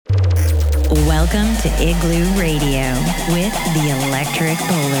Welcome to Igloo Radio with the Electric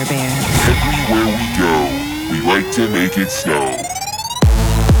Polar Bear. Everywhere we go, we like to make it snow.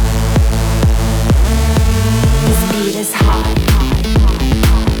 This beat is hot.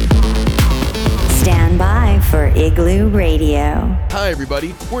 Stand by for Igloo Radio. Hi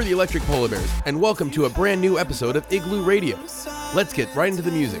everybody, we're the Electric Polar Bears, and welcome to a brand new episode of Igloo Radio. Let's get right into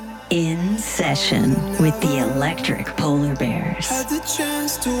the music. In session with the Electric Polar Bears. Had the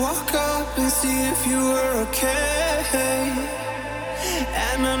chance to walk up and see if you were okay.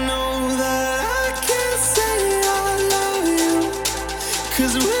 And I know that I can't say I love you,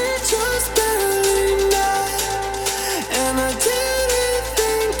 'cause we just barely met. And I didn't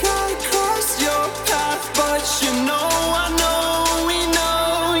think I'd cross your path, but you know, I know, we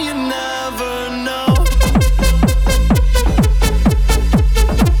know, you never know.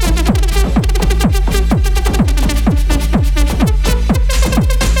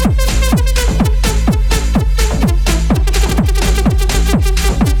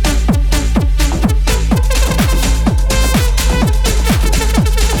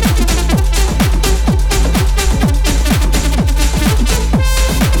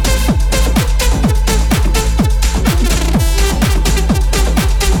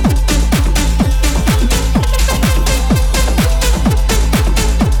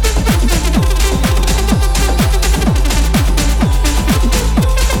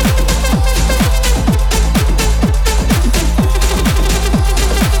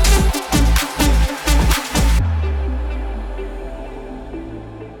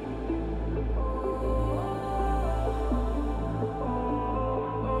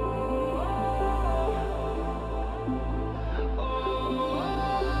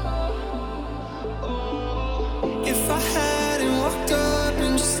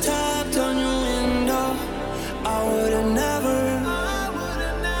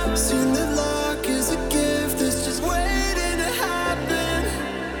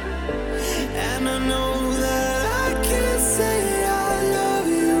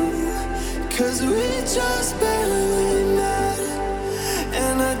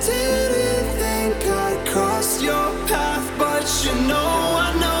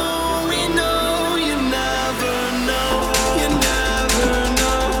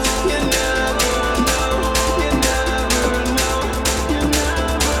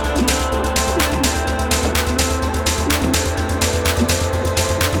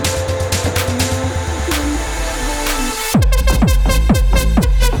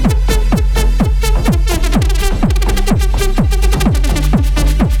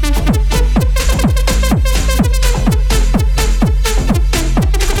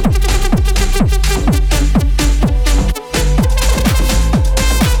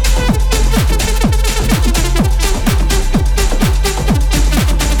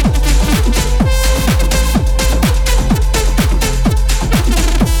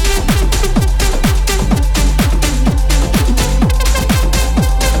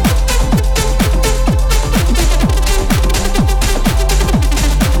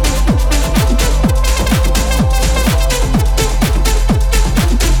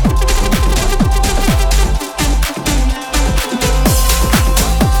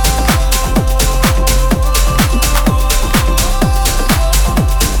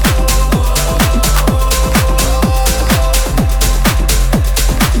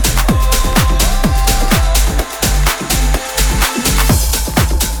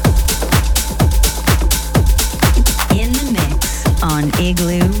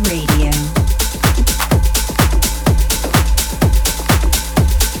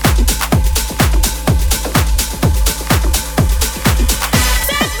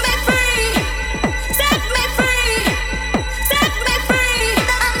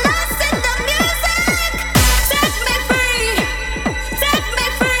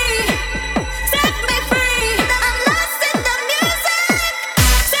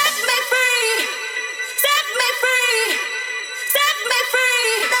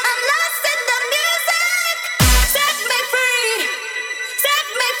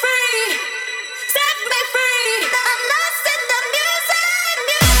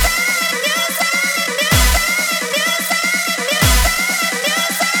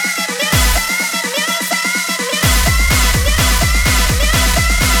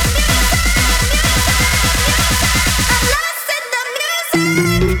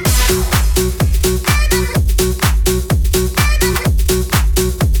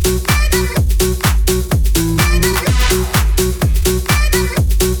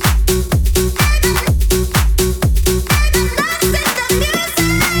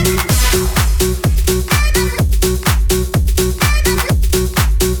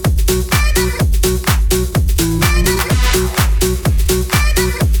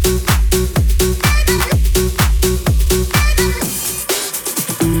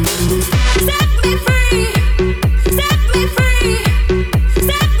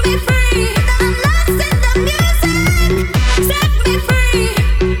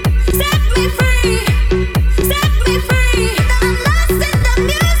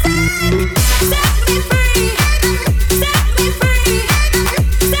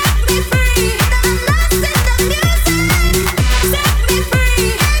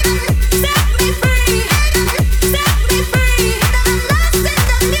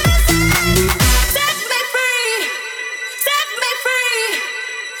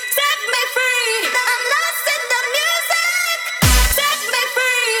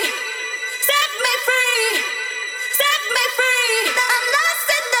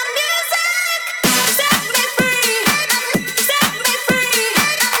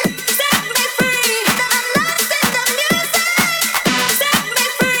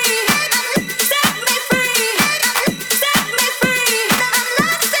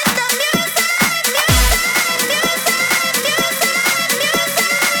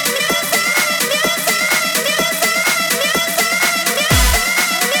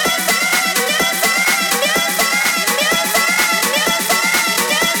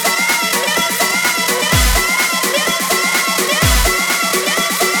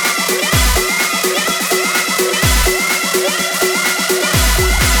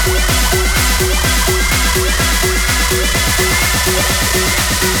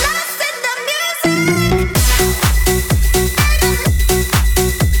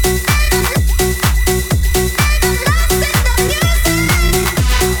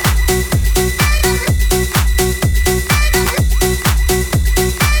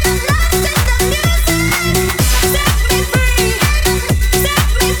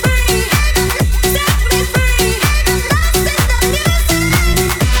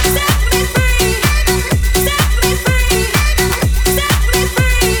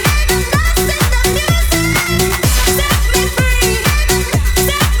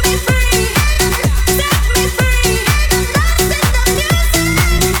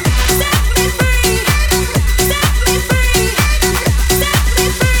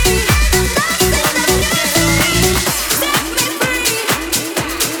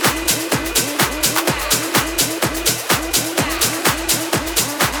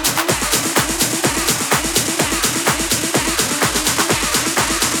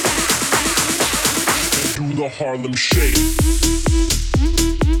 Harlem Shake.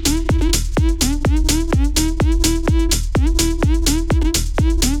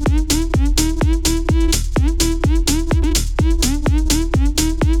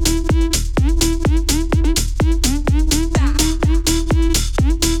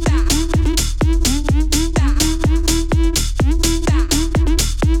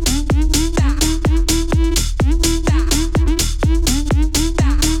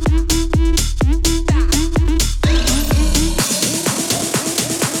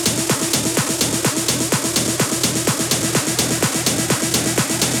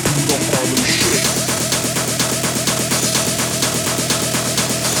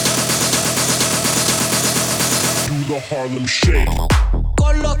 Harlem Shake.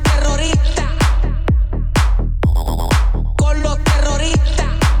 Con los terroristas. Con los terroristas.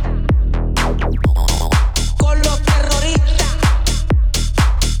 Con los terroristas.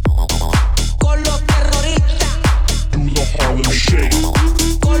 Con los terroristas. Do the Harlem Shake.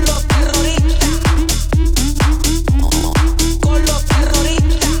 Con los terroristas. Con los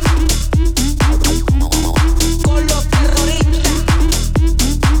terroristas. Con los terroristas.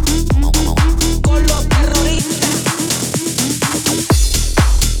 Con los terroristas.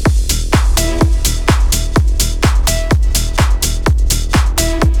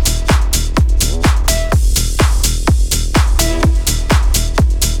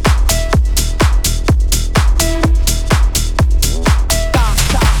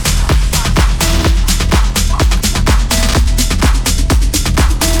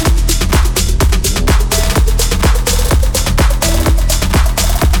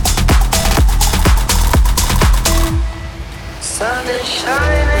 Sun is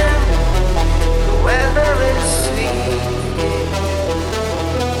shining, the weather is sweet.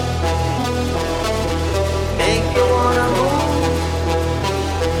 Make you wanna move,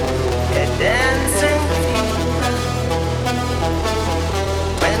 a dancing feet.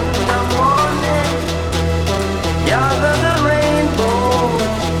 When the morning, gather the rainbow.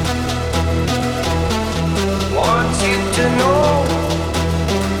 Want you to know,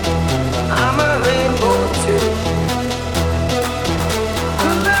 I'm a rainbow too.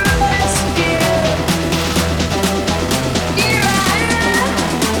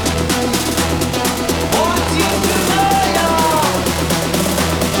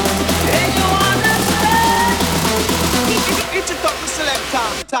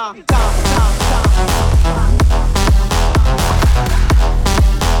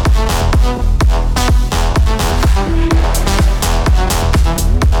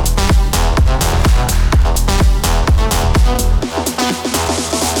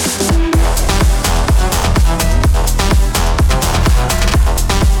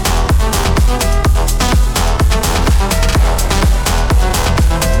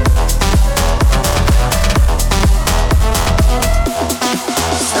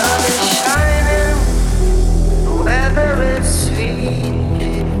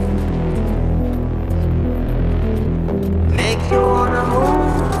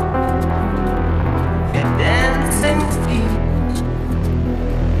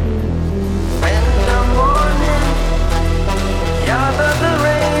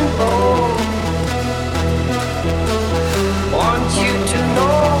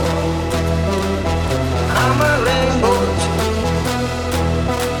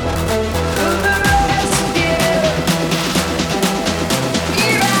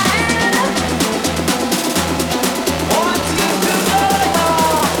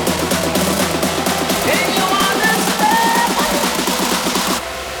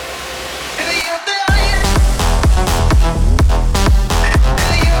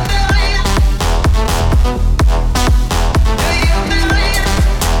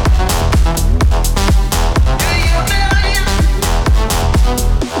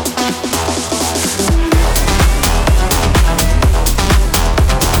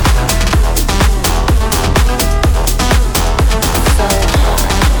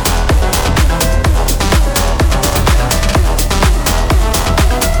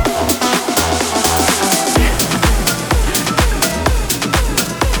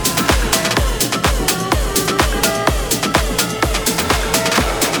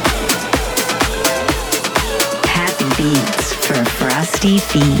 Beats for frosty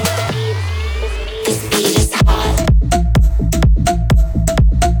feet. This beat is hot.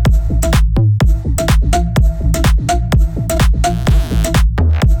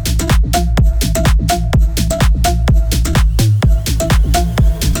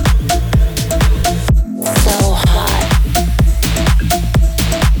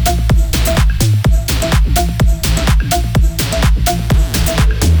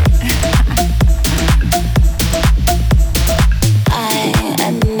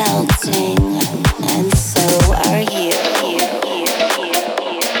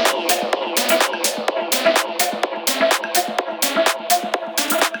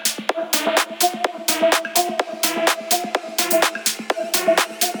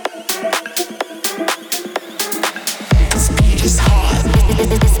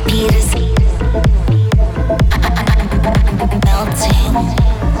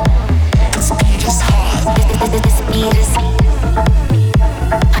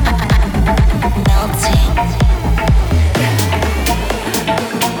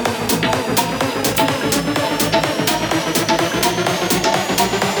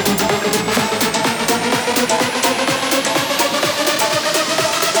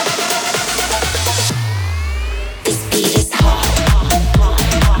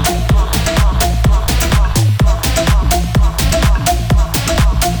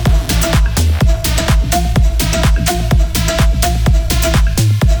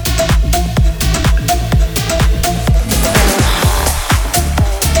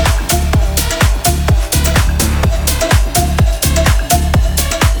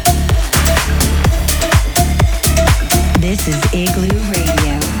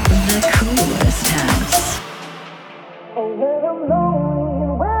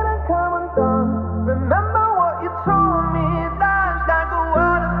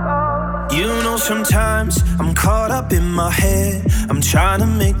 I'm trying to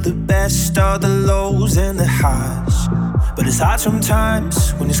make the best of the lows and the highs, but it's hard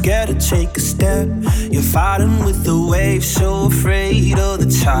sometimes when you're scared to take a step. You're fighting with the waves, so afraid of the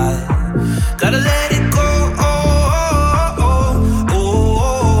tide. Gotta let it go,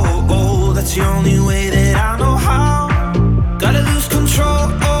 that's the only way that I know how. Gotta lose control,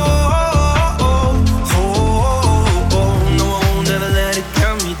 no, I won't ever let it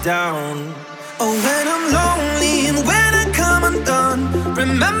cut me down. Oh, when I'm lonely and when I come undone,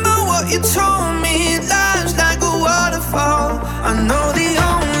 remember what you told me, life's like a waterfall. I know the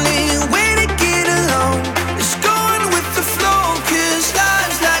only way to get along is going with the flow, 'cause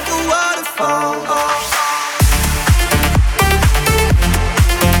life's like a waterfall.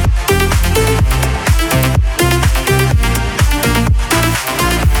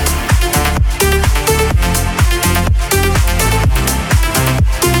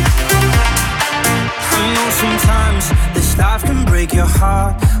 Sometimes this life can break your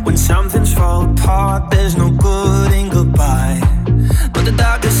heart. When something's fall apart, there's no good in goodbye. But the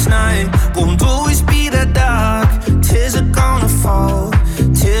darkest night won't always be that dark. Tears are gonna fall,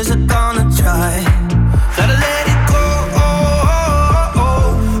 tears are gonna dry. Gotta let it go,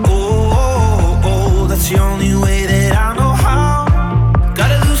 that's the only way that I know how.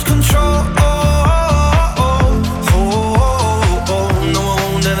 Gotta lose control, no, I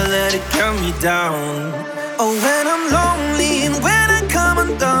won't ever let it cut me down. Oh, when I'm lonely and when I come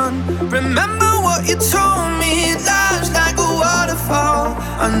undone, remember what you told me, life's like a waterfall.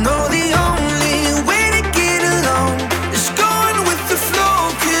 I know the only way to get along is going with the flow,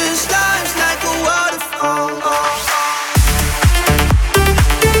 'cause life's like a waterfall.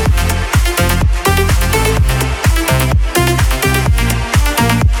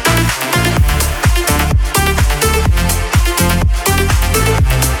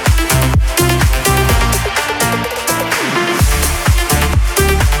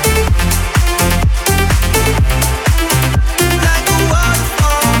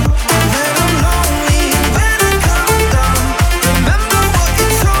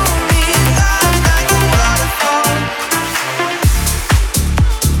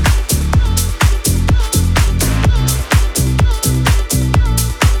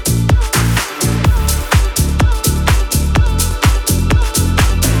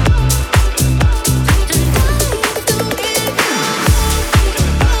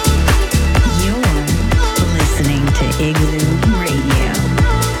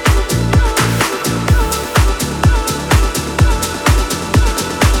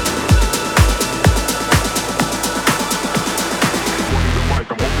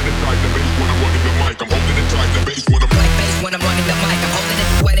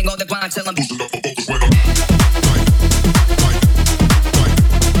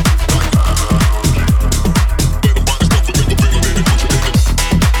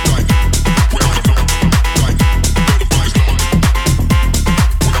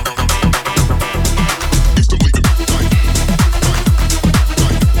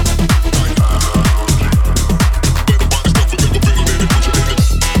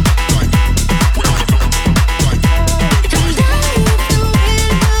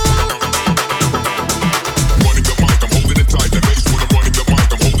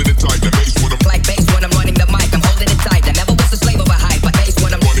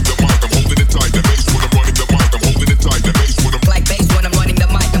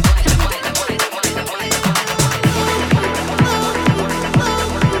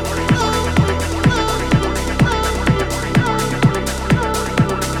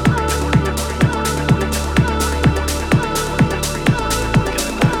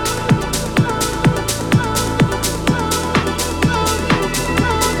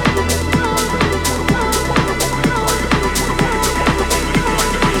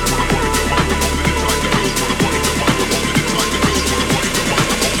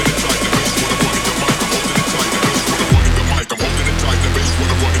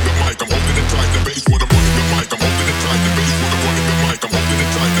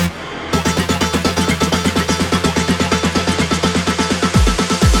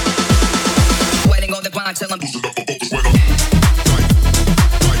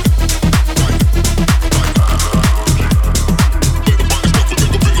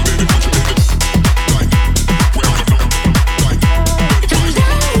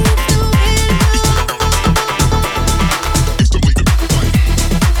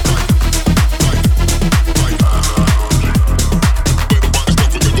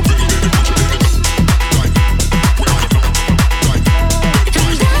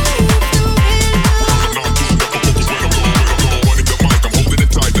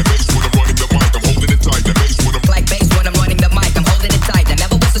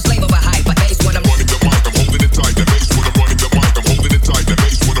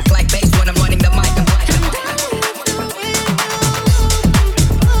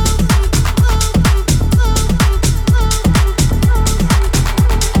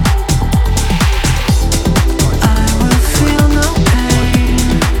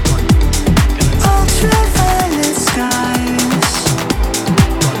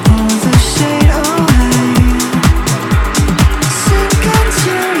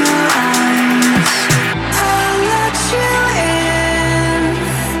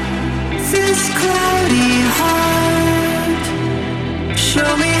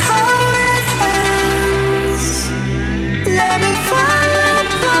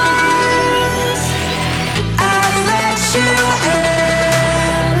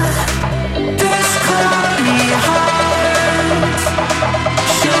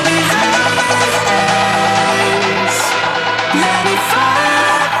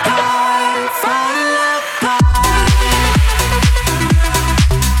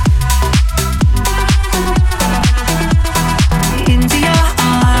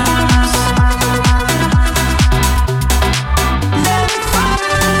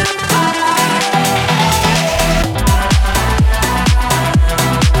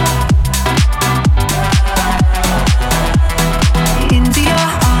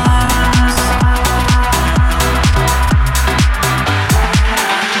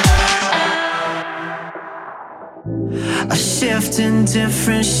 I shift in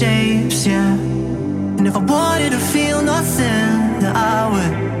different shapes, yeah. And if I wanted to feel nothing, I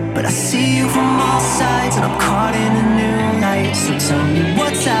would. But I see you from all sides, and I'm caught in a new light. So tell me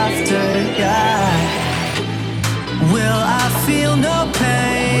what's after, yeah. Will I feel no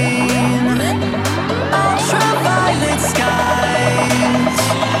pain? Ultraviolet skies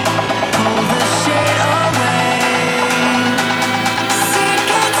pull the shade away. Sink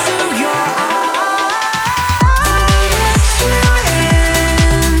into your eyes.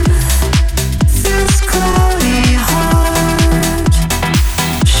 In this cloudy heart,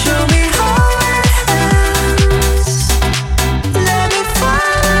 show me how it ends. Let me fly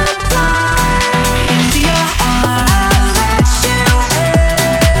into your arms. Let you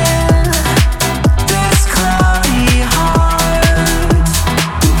in this cloudy heart.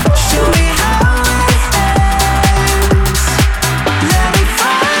 Show me how it ends. Let me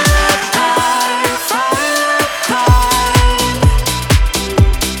fly apart, fly apart.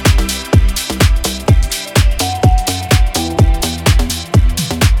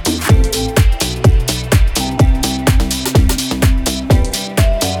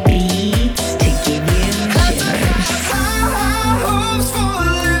 Beats to give you shivers. Hopes for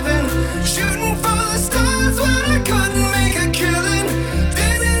a living, shooting for the stars when I couldn't make a killing.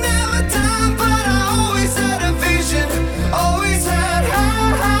 Didn't have a time, but I always had a vision. Always had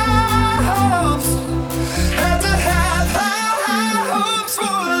high hopes. Had to have high hopes for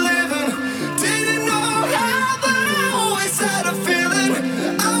a living. Didn't know how, but I always had a feeling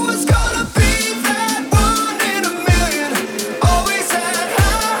I was gonna be that one in a million. Always had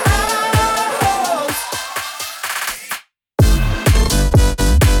high hopes.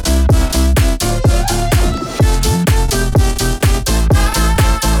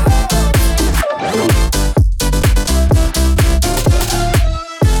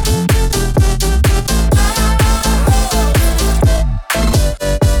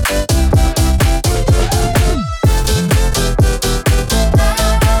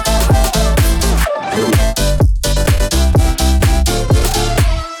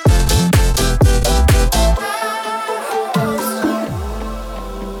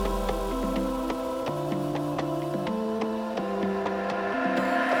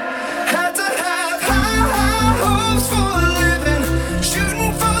 Had to have high hopes for a living,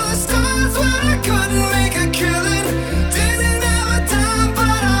 shooting for the stars when I couldn't make a killing. Didn't have a time,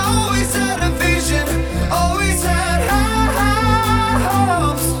 but I always had a vision. Always had high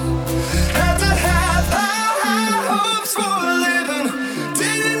hopes. Had to have high hopes for a living.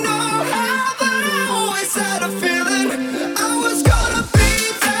 Didn't know how, but I always had a feeling I was gonna be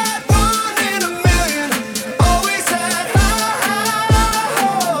that one in a million. Always had high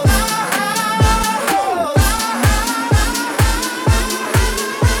hopes.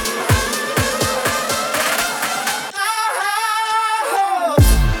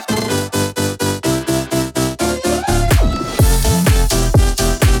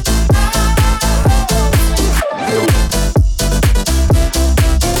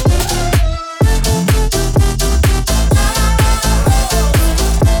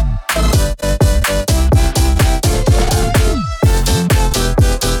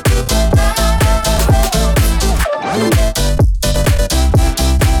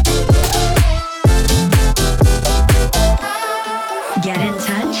 Get in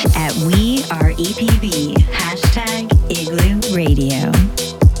touch at We Are EPB. Hashtag Igloo Radio.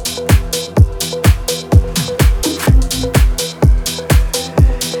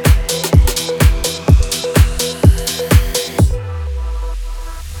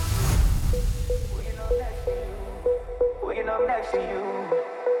 Waking up next to you.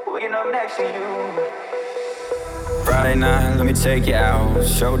 Waking up next to you. Friday night, let me take you out.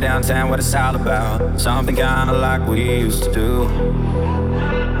 Show downtown what it's all about. Something kinda like we used to do.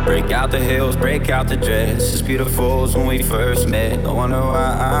 Break out the heels, break out the dress. As beautiful as when we first met. No wonder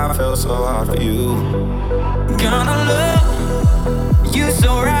why I felt so hard for you. Gonna love you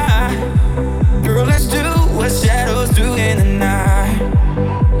so right. Girl, let's do what shadows do in the night.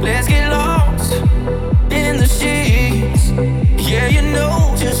 Let's get lost in the sheets. Yeah, you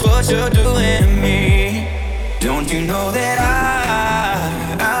know just what you're doing to me. Don't you know that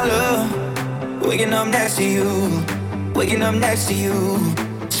I love waking up next to you, waking up next to you.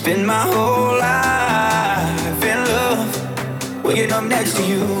 Spend my whole life in love, waking up next to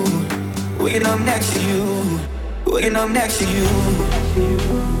you, waking up next to you, waking up next to you.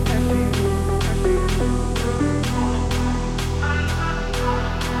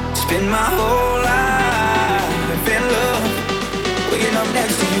 Spend my whole life in love, waking up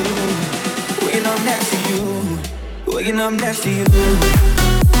next to you, waking up next to you, waking up next to you.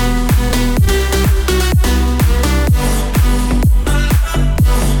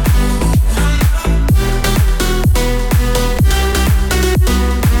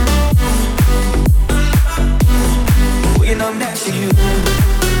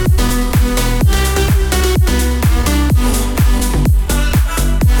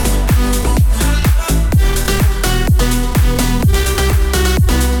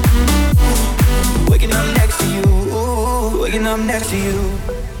 you.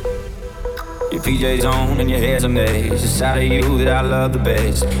 Your PJ's on and your hair's a maze. It's out of you that I love the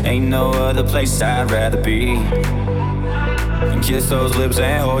best. Ain't no other place I'd rather be. And kiss those lips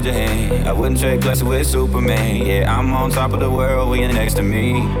and hold your hand. I wouldn't trade places with Superman. Yeah, I'm on top of the world when you're next to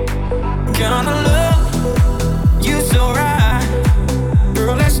me. Gonna love you so right.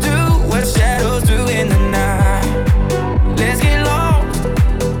 Girl, let's do what shadows do in the night. Let's get lost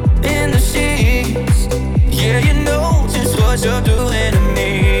in the sheets. Yeah, you know just what you're doing to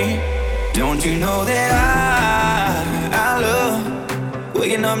me. Don't you know that I love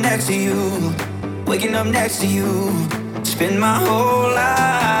waking up next to you, waking up next to you. Spend my whole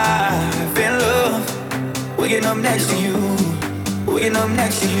life in love, waking up next to you, waking up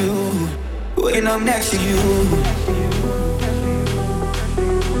next to you, waking up next to you.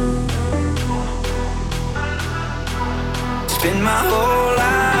 Spend my whole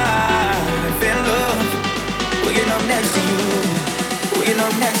life in love, waking up next to you, waking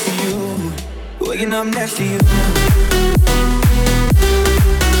up next to you, waking up next to you.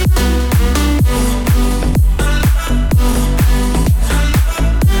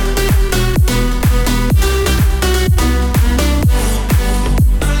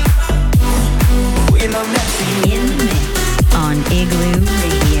 In the mix on Igloo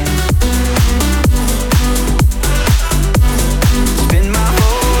Radio. Spend my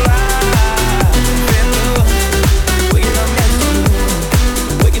whole life in love, waking up next to you,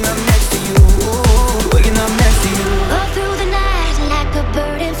 waking up next to you, waking up next to you. All through the night like a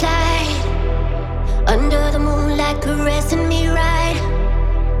bird in flight, under the moonlight caressing me right.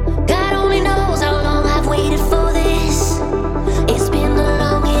 God only knows how long I've waited for this. It's been the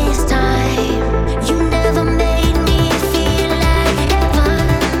longest time. You never made me feel like heaven,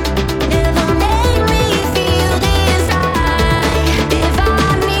 never made me feel this high. If I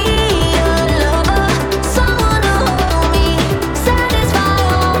need a lover, someone to hold me, satisfy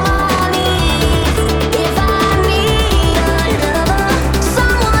all my needs. If I need a lover,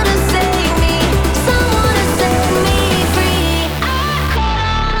 someone to save me, someone to set me free.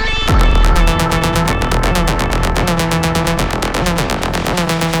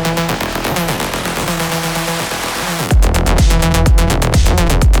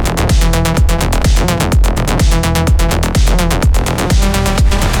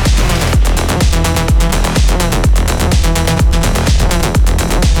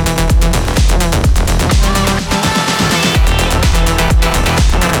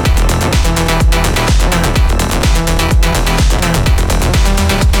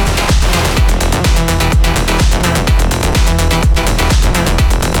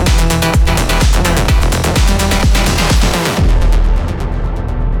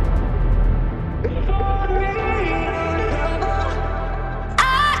 I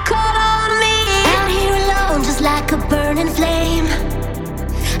call on me. Out here alone, just like a burning flame.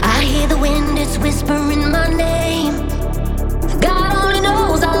 I hear the wind, it's whispering my name. God only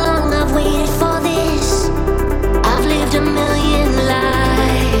knows how long I've waited for this. I've lived a million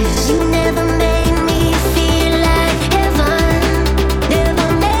lives. You never made me feel like heaven, never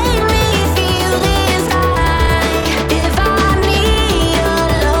made me feel this high. If I need a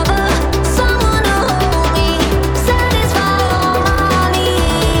lover, someone to hold me, satisfy all my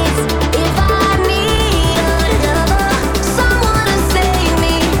needs. If I need a lover, someone to save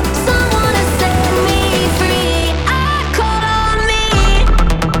me, someone to set me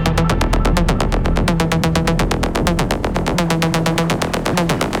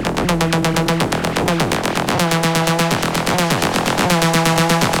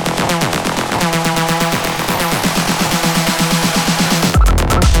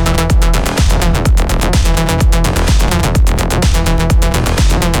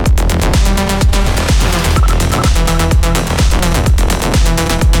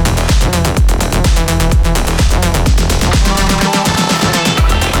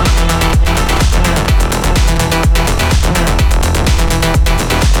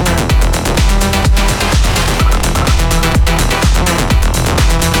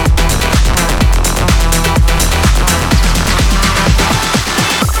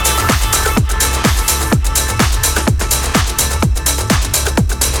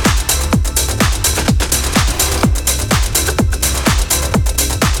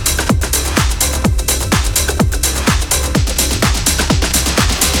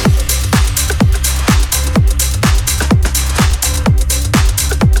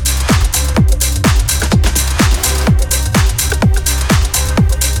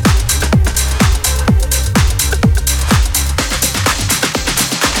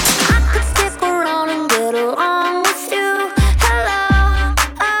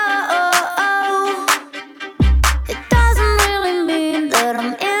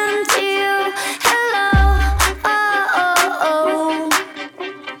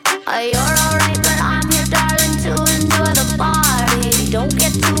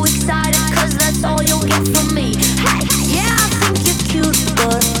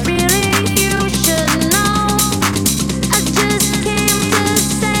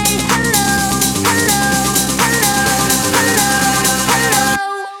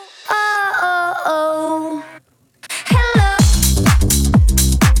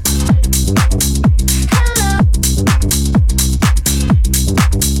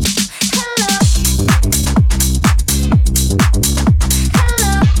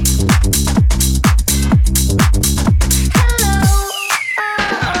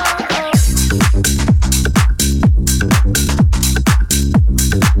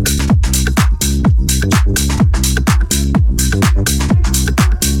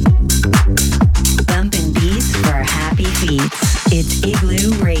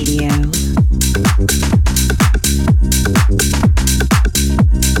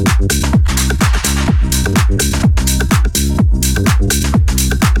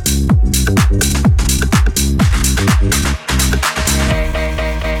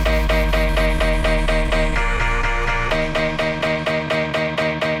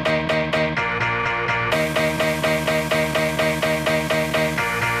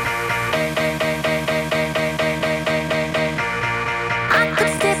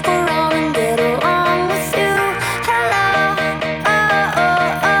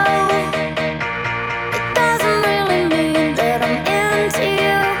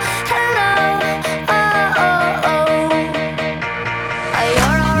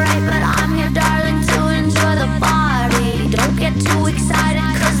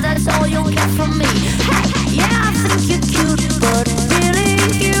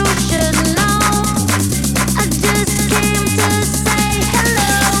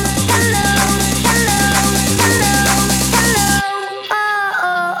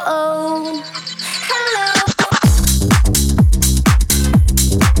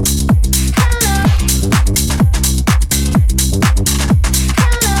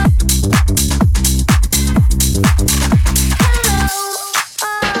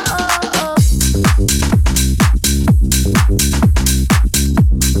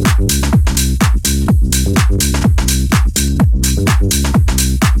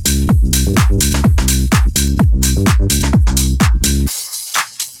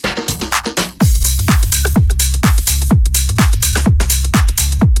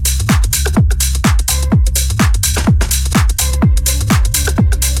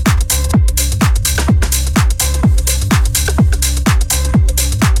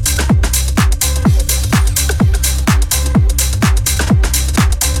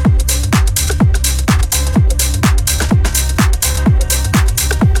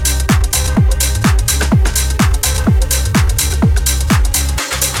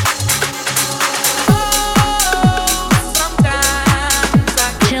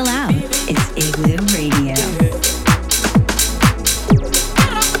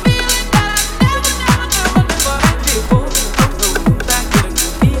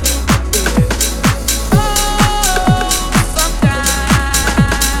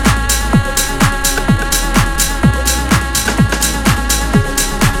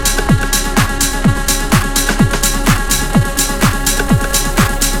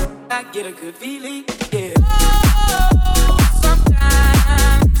a good feeling, yeah. Oh,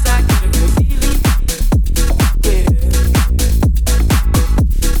 sometimes I get a good feeling, yeah.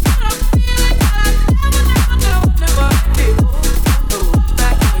 Got a feeling that I never had before. Oh,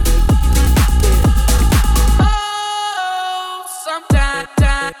 I get a good feeling, yeah. Oh,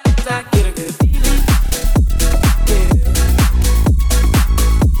 sometimes I get a good feeling, yeah.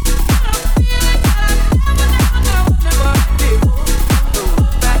 Got a feeling that I never had before. Oh,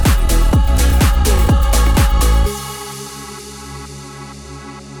 I get a good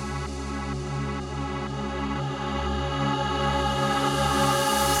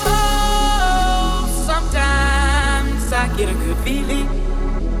sometimes I get a good feeling,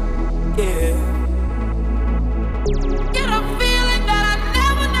 yeah. Get a feeling that I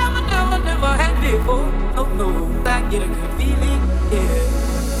never had before. Oh no, I get a good feeling, yeah.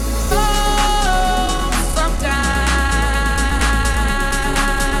 Oh, sometimes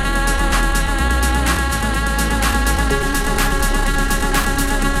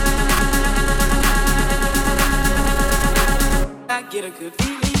I get a good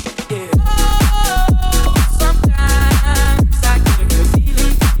feeling, yeah. Oh, sometimes I get a good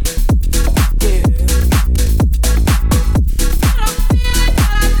feeling, yeah. Got a feeling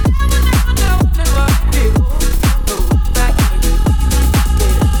that I never had before. Oh, I get a good feeling,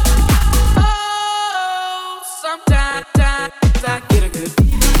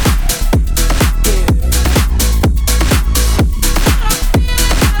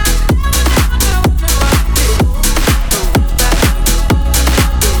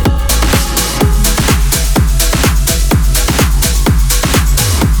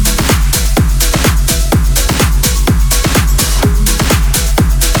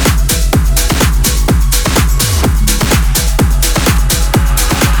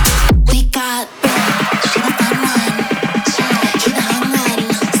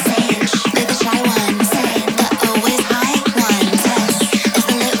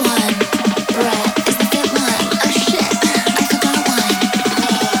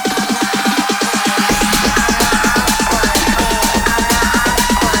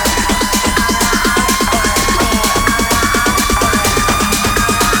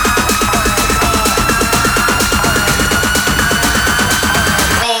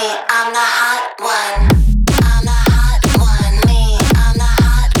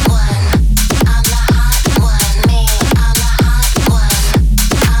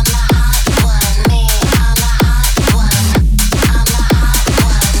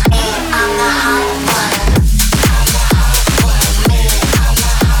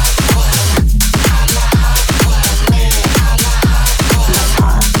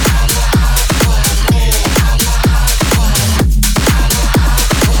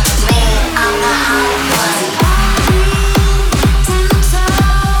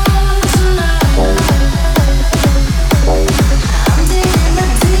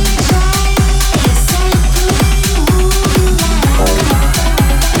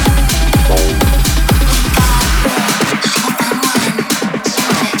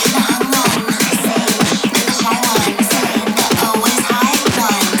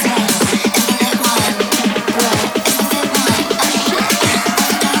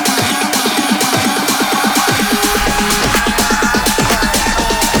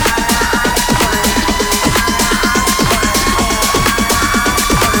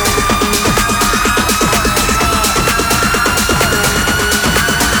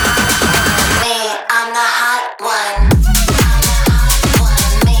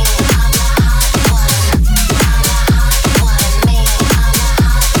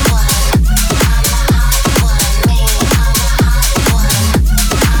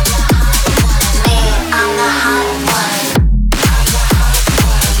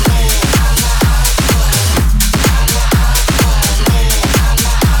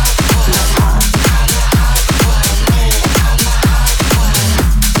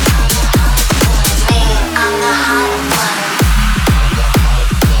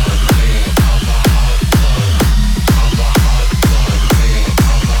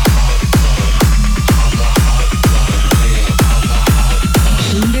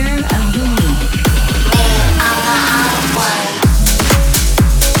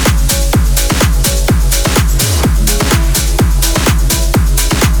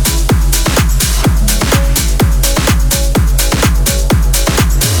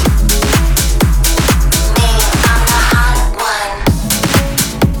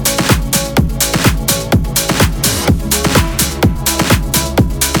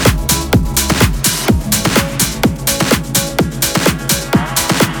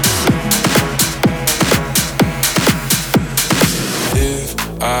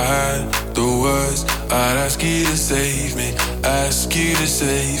 ask you to save me, ask you to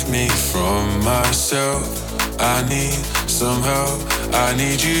save me from myself. I need some help, I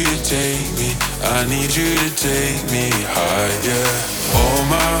need you to take me, I need you to take me higher.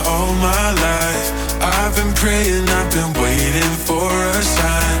 All my life, I've been praying, I've been waiting for a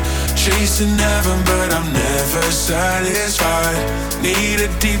sign. Chasing heaven, but I'm never satisfied. Need a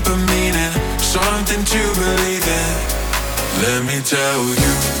deeper meaning, something to believe in. Let me tell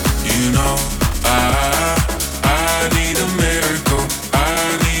you, you know, I need a miracle,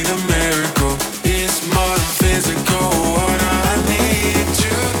 I need a miracle. It's more than physical, what I need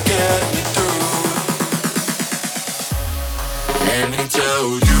to get me through. Let me tell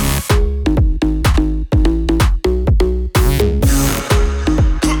you.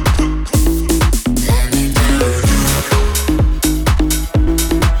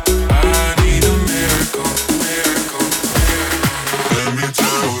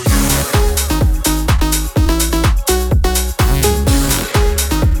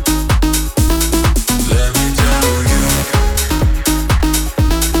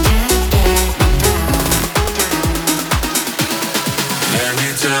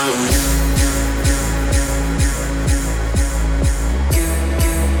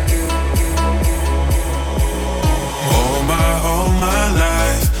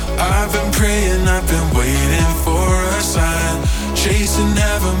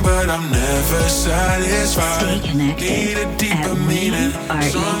 Stay connected at WeAreEPV.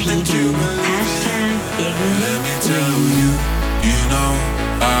 Hashtag Igloo Let me tell Radio. you, you know,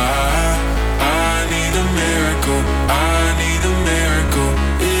 I need a miracle, I need a miracle.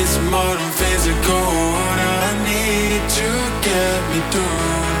 It's more than physical, what I need to get me through.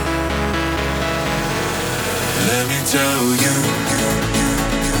 Let me tell you.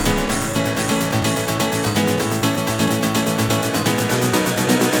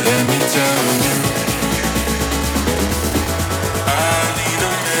 Let me tell you, I need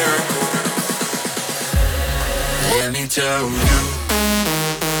a miracle. Let me tell you.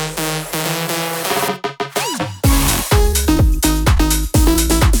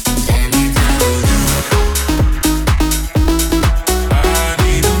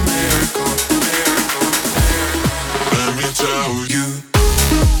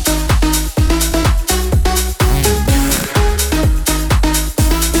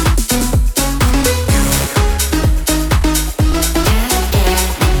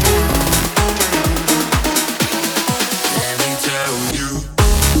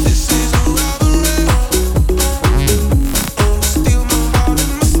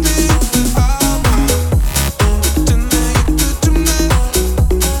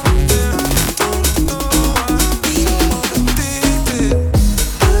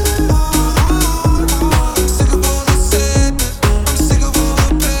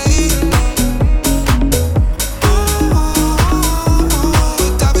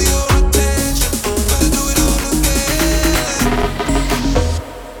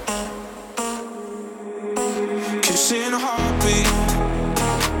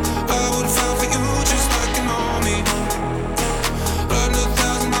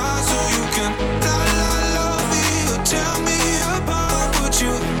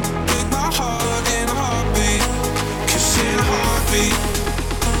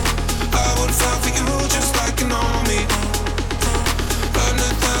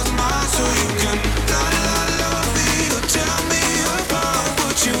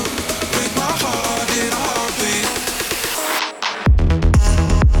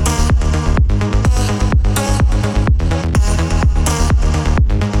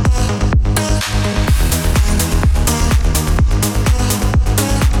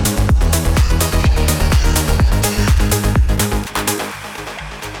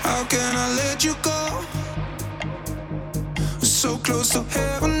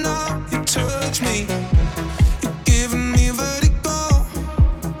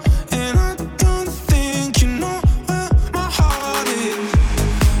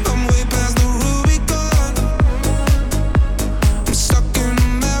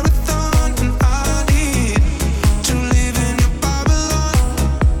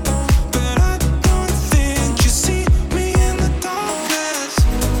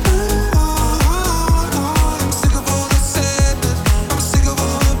 Sick of all the sadness. I'm sick of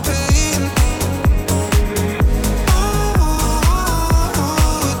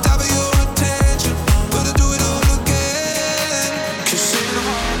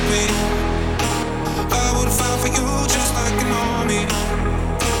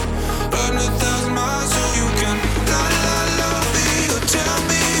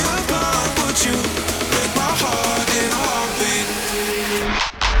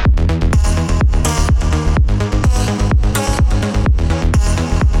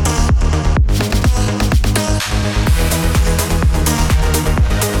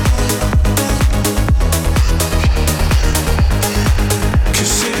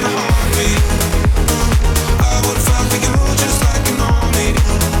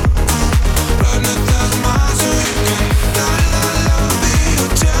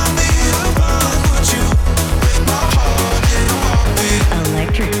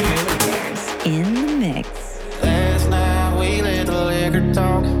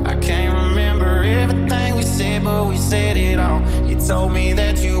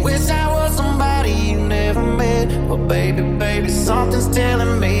wish I was somebody you never met. But baby, baby, something's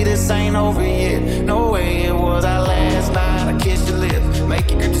telling me this ain't over yet. No way it was our last night. I kissed your lips, make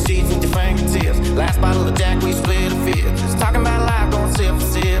you grip the sheets with your fingertips. Last bottle of Jack, we split a fifth. Just talking about life, going sip for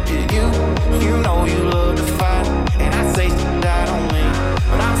sip. Yeah, you know you love to fight, and I say shit I don't mean,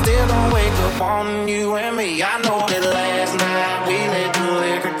 but I'm still gonna wake up on you and me. I know that last night we let the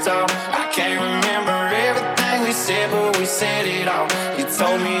liquor talk. I can't remember everything we said, but we said it all. You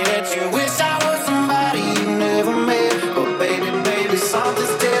told me that you wish I was somebody you never met. But baby, baby,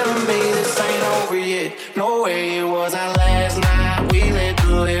 something's telling me this ain't over yet. No way it was our last night. We let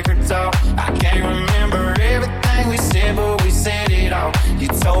the liquor talk. I can't remember everything we said, but we said it all. You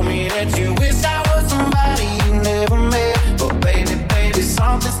told me that you wish I was somebody you never met. But baby, baby,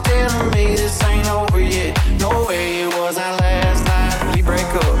 something's telling me this ain't over yet. No way it was our last night. We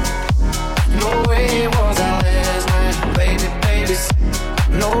break up. No way it was our last night. Baby, baby,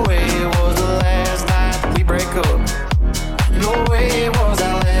 no way it was the last night. We break up. No way it was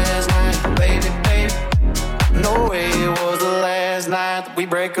our last night. Baby, baby, no way it was the last night. We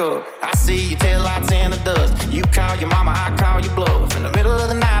break up. I see your taillights in the dust. You call your mama, I call your bluff. In the middle of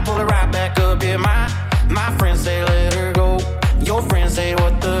the night, pull it right back up. Yeah, my friends say let her go. Your friends say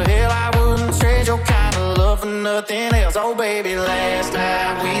what the hell, I wouldn't trade your kind of love for nothing else. Oh baby, last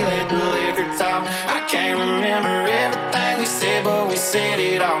night we let the liquor talk. I can't remember everything we said, but we said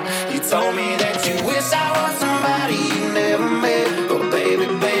it all. You told me that you wish I was somebody you never met. But baby,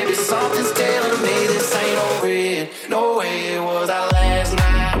 baby, something's telling me this ain't over yet. No way it was our last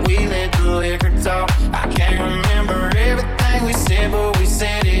night. We let the liquor talk. I can't remember everything we said, but we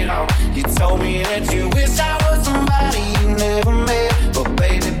said it all. You told me that you wish I was somebody you never met. But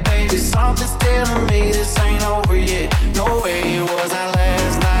baby, baby, something's telling me this ain't over yet. No way it was our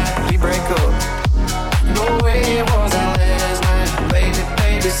last night. We break up. No way it was our last night. Baby,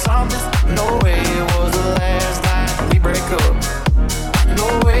 baby, something's. No way it was the last night. We break up. No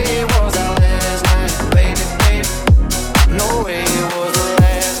way it was our last night. Baby, baby, no way it was the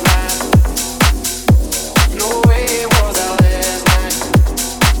last night. No way it was our last night.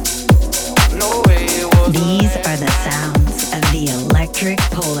 No way it was. These are the sounds of the electric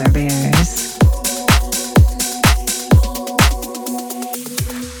polar bears.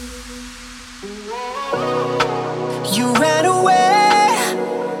 You ran away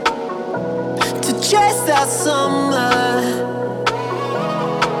to chase that summer.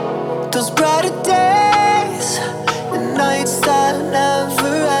 Those brighter days and nights that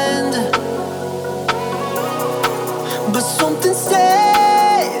never end. But something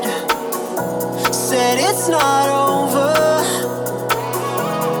said it's not over.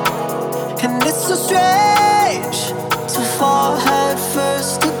 And it's so strange to fall head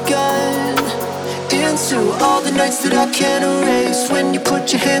first again into all the nights that I can't erase. When you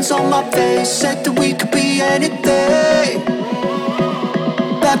put your hands on my face, said that we could be anything.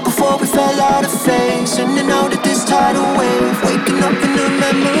 Back before we fell out of phase, in and out of this tidal wave, waking up in a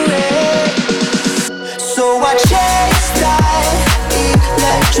memory. So I chased that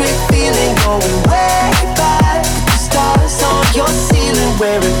electric feeling, going way back. The stars on your ceiling,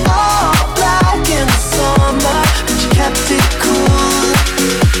 wearing all black in the summer, but you kept it cool.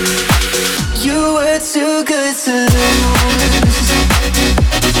 You were too good to lose.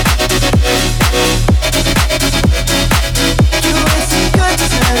 You were too good to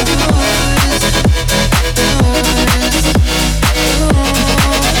lose.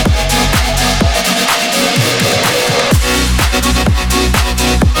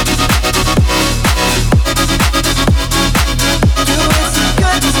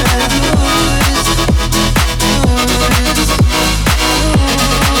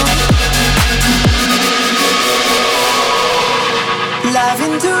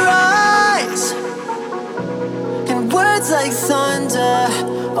 Lavender eyes and words like thunder.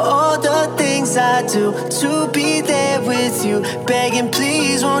 All the things I do to be there with you, begging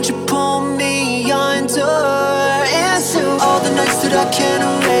please won't you pull me under. Into all the nights that I can't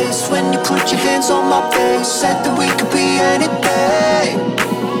erase, when you put your hands on my face, said that we could be anything.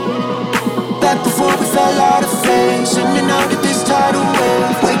 Back before we fell out of phase, in and out of this tidal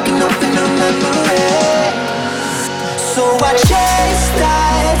wave, waking up in a memory. So I chased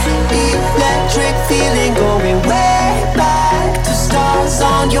that electric feeling, going way back to stars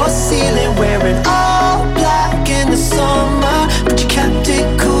on your ceiling, wearing all black in the summer, but you kept it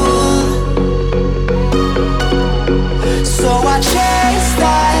cool. So I chased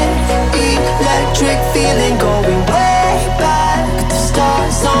that electric feeling, going way back to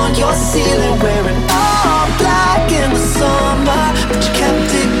stars on your ceiling, wearing all black in the summer, but you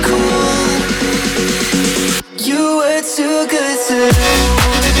kept it cool. You were too good to lose.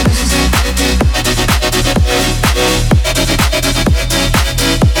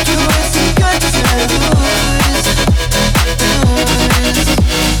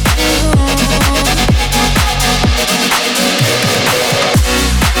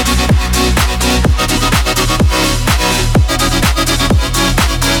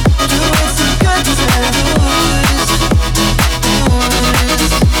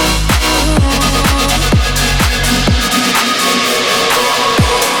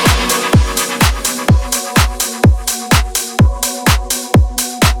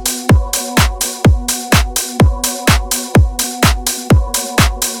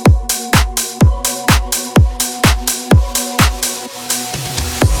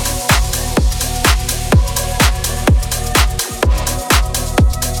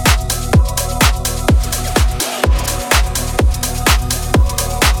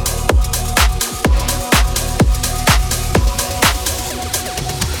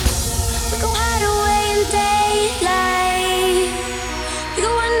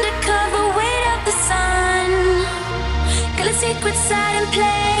 in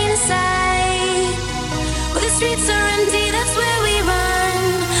plain sight. Where the streets are empty, that's where we run.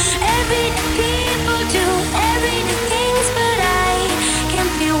 Everyday people do everyday things, but I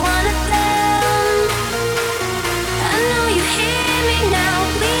can't be one of them. I know you hear me now.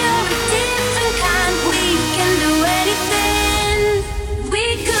 We are a different kind. We can do anything. We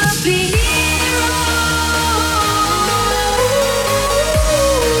could be heroes.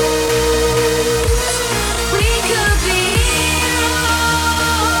 We could be heroes.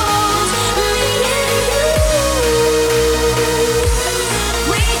 Me and you.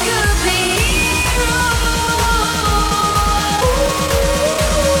 We could be heroes.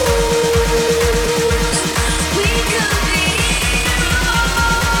 We could be heroes.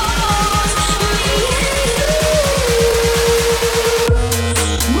 Me and you.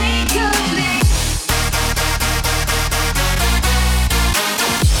 We could be.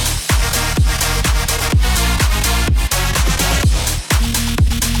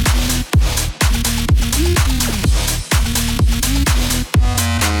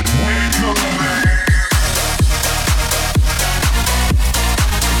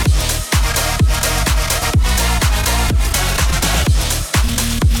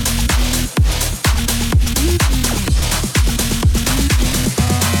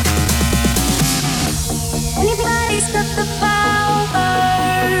 Anybody's got the power.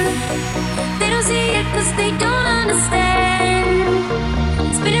 They don't see it 'cause they don't understand.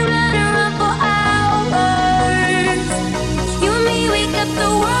 Spinning round and round for hours. You and me, we got the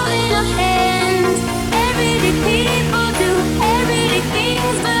world in our hands. Everyday people do everyday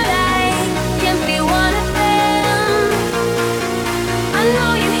things, but I can't be one of them. I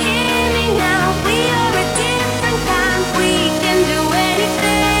know you hear me now. We are a different kind. We can do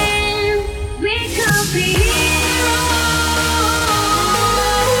anything. We could be heroes.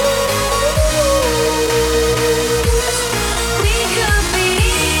 We could be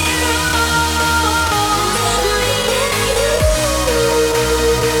heroes. Me and you.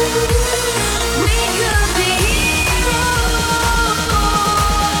 We could be heroes.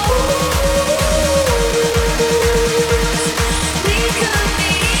 We could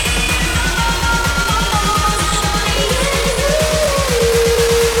be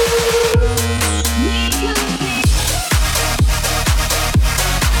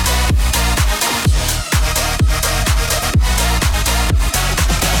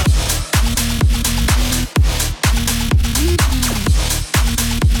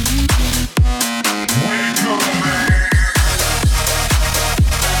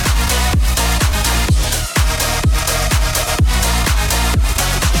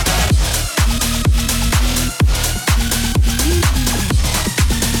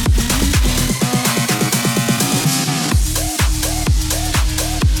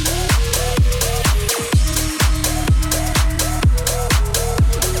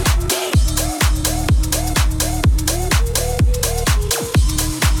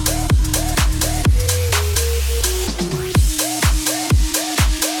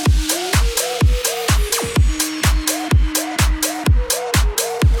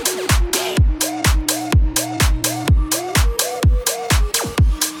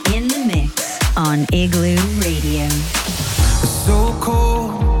In the mix on Igloo Radio. So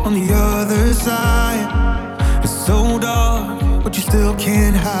cold on the other side. It's so dark, but you still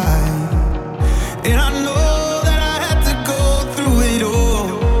can't hide. And I know that I had to go through it all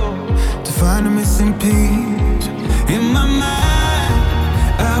to find a missing piece. In my mind,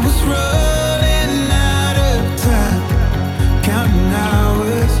 I was running out of time, counting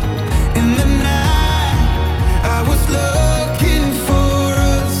hours. In the night, I was looking for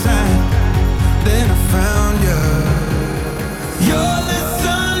a sign. Then I found you. You're the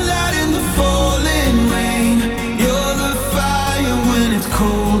sunlight in the falling rain. You're the fire when it's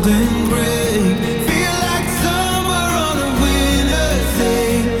cold and gray. Feel like summer on a winter's day.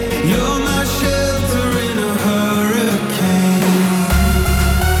 You're my shelter in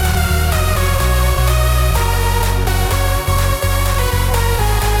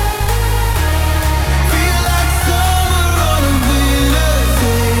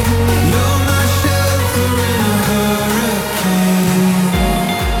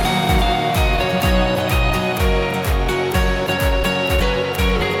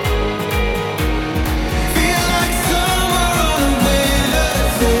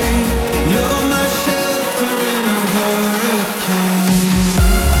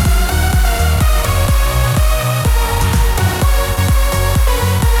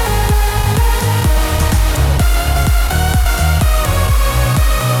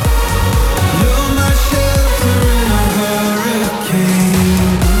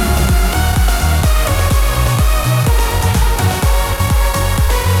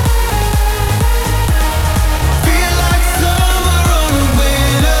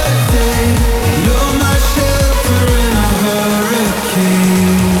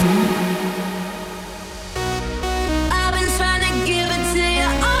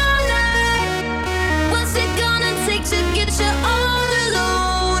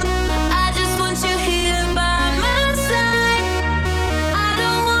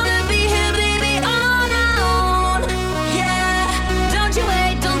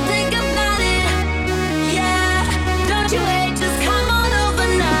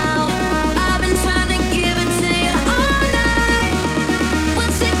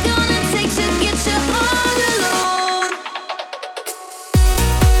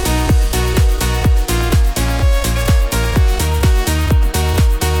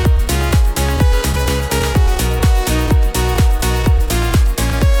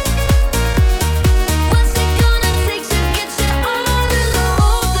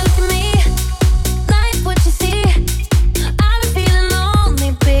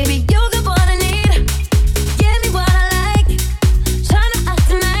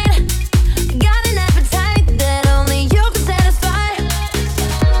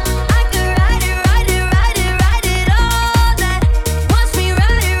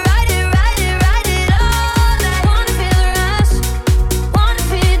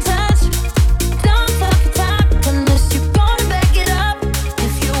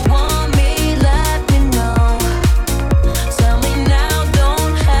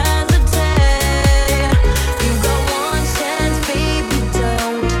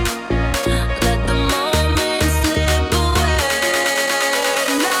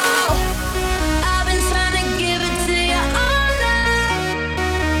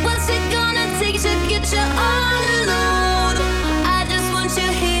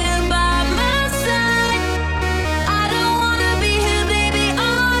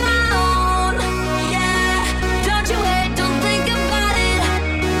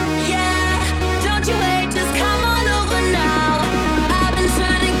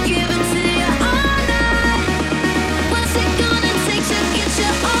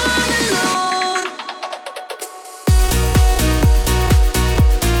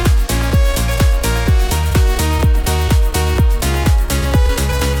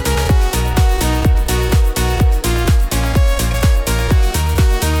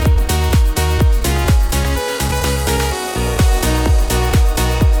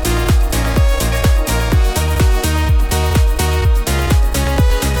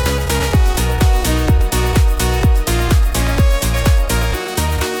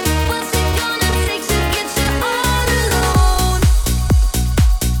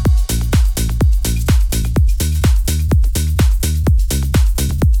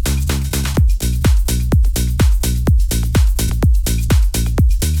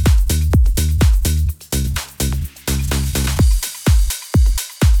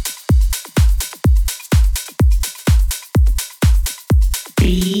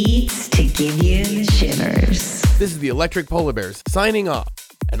give you the shivers. This is the Electric Polar Bears signing off.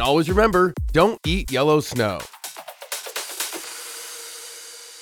 And always remember, don't eat yellow snow.